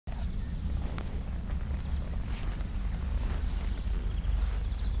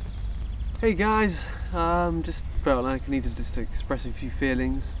Hey guys, just felt like I needed just to express a few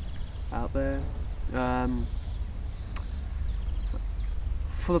feelings out there.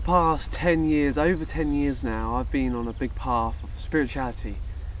 For the past 10 years, over 10 years now, I've been on a big path of spirituality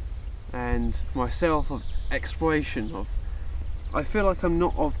and for myself of exploration of. I feel like I'm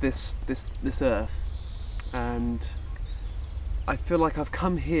not of this earth, and I feel like I've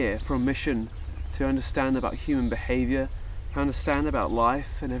come here for a mission to understand about human behaviour, to understand about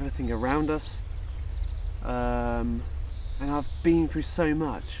life and everything around us. And I've been through so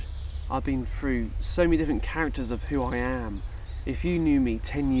much. I've been through so many different characters of who I am. If you knew me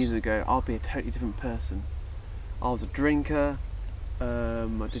 10 years ago, I'll be a totally different person. I was a drinker,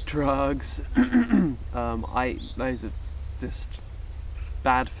 I did drugs, I ate loads of just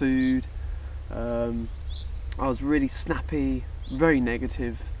bad food, I was really snappy, very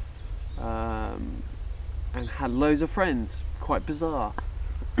negative, and had loads of friends, quite bizarre.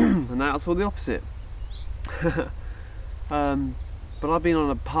 And now it's all the opposite. But I've been on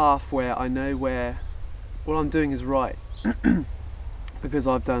a path where I know where what I'm doing is right. Because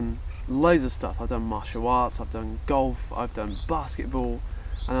I've done loads of stuff. I've done martial arts, I've done golf, I've done basketball,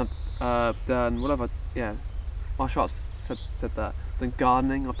 and I've done whatever. Yeah, martial arts said that. I've done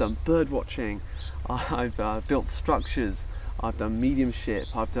gardening, I've done bird watching, I've built structures, I've done mediumship,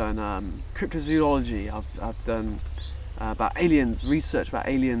 I've done cryptozoology, I've done about aliens, research about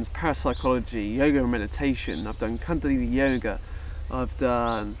aliens, parapsychology, yoga and meditation, I've done Kundalini yoga, I've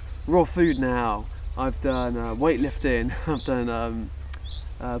done raw food now, I've done weightlifting, I've done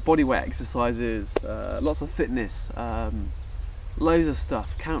bodyweight exercises, lots of fitness, loads of stuff,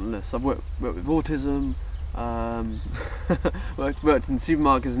 countless. I've worked with autism, worked in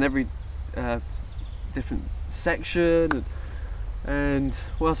supermarkets in every different section, and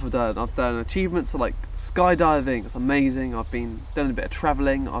what else have I done? I've done achievements like skydiving. It's amazing. I've done a bit of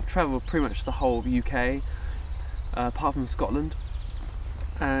travelling. I've travelled pretty much the whole of UK, apart from Scotland,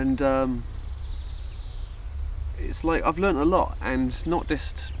 and it's like I've learnt a lot, and not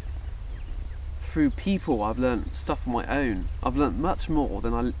just through people. I've learnt stuff on my own. I've learnt much more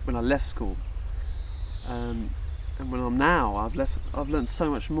than when I left school, and when I'm now, I've learnt so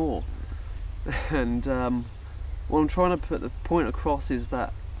much more. And what I'm trying to put the point across is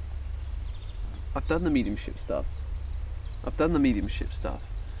that I've done the mediumship stuff.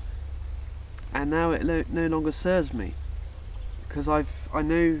 And now it no longer serves me, because I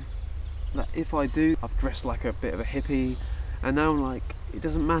know that if I do, I've dressed like a bit of a hippie, and now I'm like, it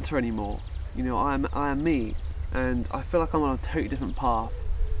doesn't matter anymore. You know, I am me, and I feel like I'm on a totally different path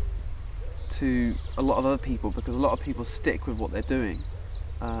to a lot of other people, because a lot of people stick with what they're doing.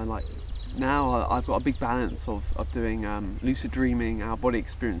 Like now, I've got a big balance of doing lucid dreaming, out-of-body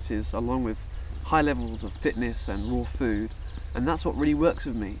experiences, along with high levels of fitness and raw food, and that's what really works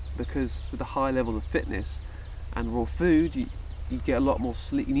with me, because with the high levels of fitness and raw food, you get a lot more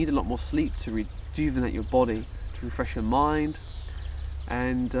sleep. You need a lot more sleep to rejuvenate your body, to refresh your mind,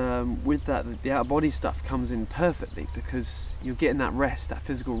 and with that, the out-of-body stuff comes in perfectly, because you're getting that rest, that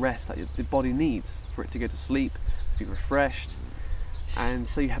physical rest that your body needs for it to go to sleep, to be refreshed, and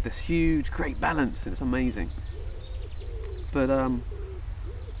so you have this huge, great balance, and it's amazing. But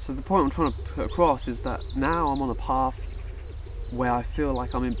so the point I'm trying to put across is that now I'm on a path where I feel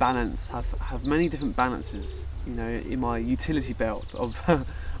like I'm in balance, have many different balances, you know, in my utility belt of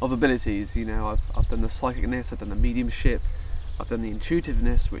of abilities. You know, I've done the psychicness, I've done the mediumship, I've done the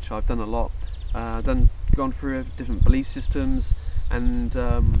intuitiveness, which I've done a lot. Gone through different belief systems, and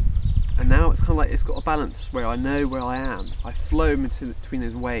now it's kind of like it's got a balance where I know where I am. I flow between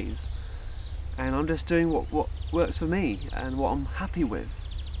those waves, and I'm just doing what works for me and what I'm happy with.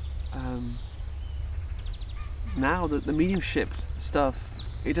 Now that the mediumship stuff,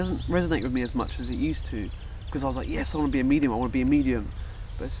 it doesn't resonate with me as much as it used to, because I was like, yes, I want to be a medium,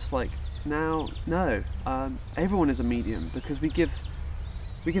 but it's just like, now, no, everyone is a medium, because we give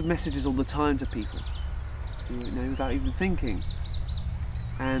messages all the time to people, you know, without even thinking.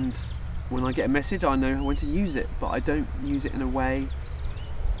 And when I get a message, I know when to use it, but I don't use it in a way,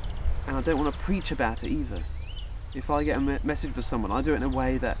 and I don't want to preach about it either. If I get a message for someone, I do it in a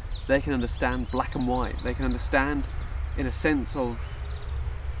way that they can understand, black and white. They can understand in a sense of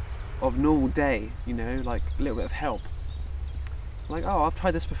normal day, you know, like a little bit of help. Like, oh, I've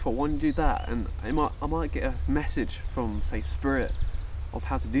tried this before, why don't you do that? And I might get a message from, say, Spirit of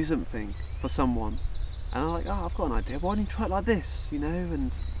how to do something for someone, and I'm like, oh, I've got an idea, why don't you try it like this, you know?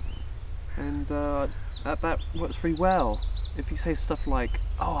 And that works pretty well. If you say stuff like,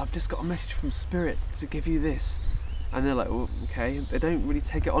 oh, I've just got a message from Spirit to give you this, and they're like, oh, okay, they don't really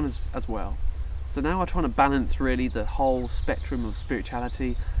take it on as well. So now I'm trying to balance really the whole spectrum of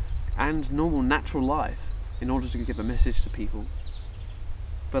spirituality, and normal natural life in order to give a message to people.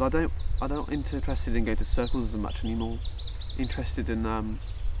 But I'm not interested in going to circles as much anymore. Interested in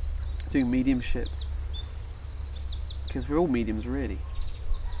doing mediumship, because we're all mediums really.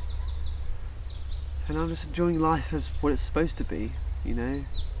 And I'm just enjoying life as what it's supposed to be, you know,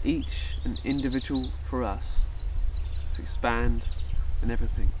 each an individual for us to expand and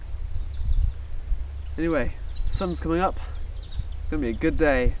everything. Anyway, sun's coming up. It's going to be a good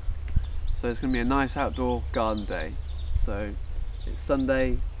day, so it's going to be a nice outdoor garden day. So it's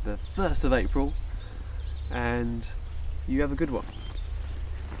Sunday the 1st of April, and you have a good one.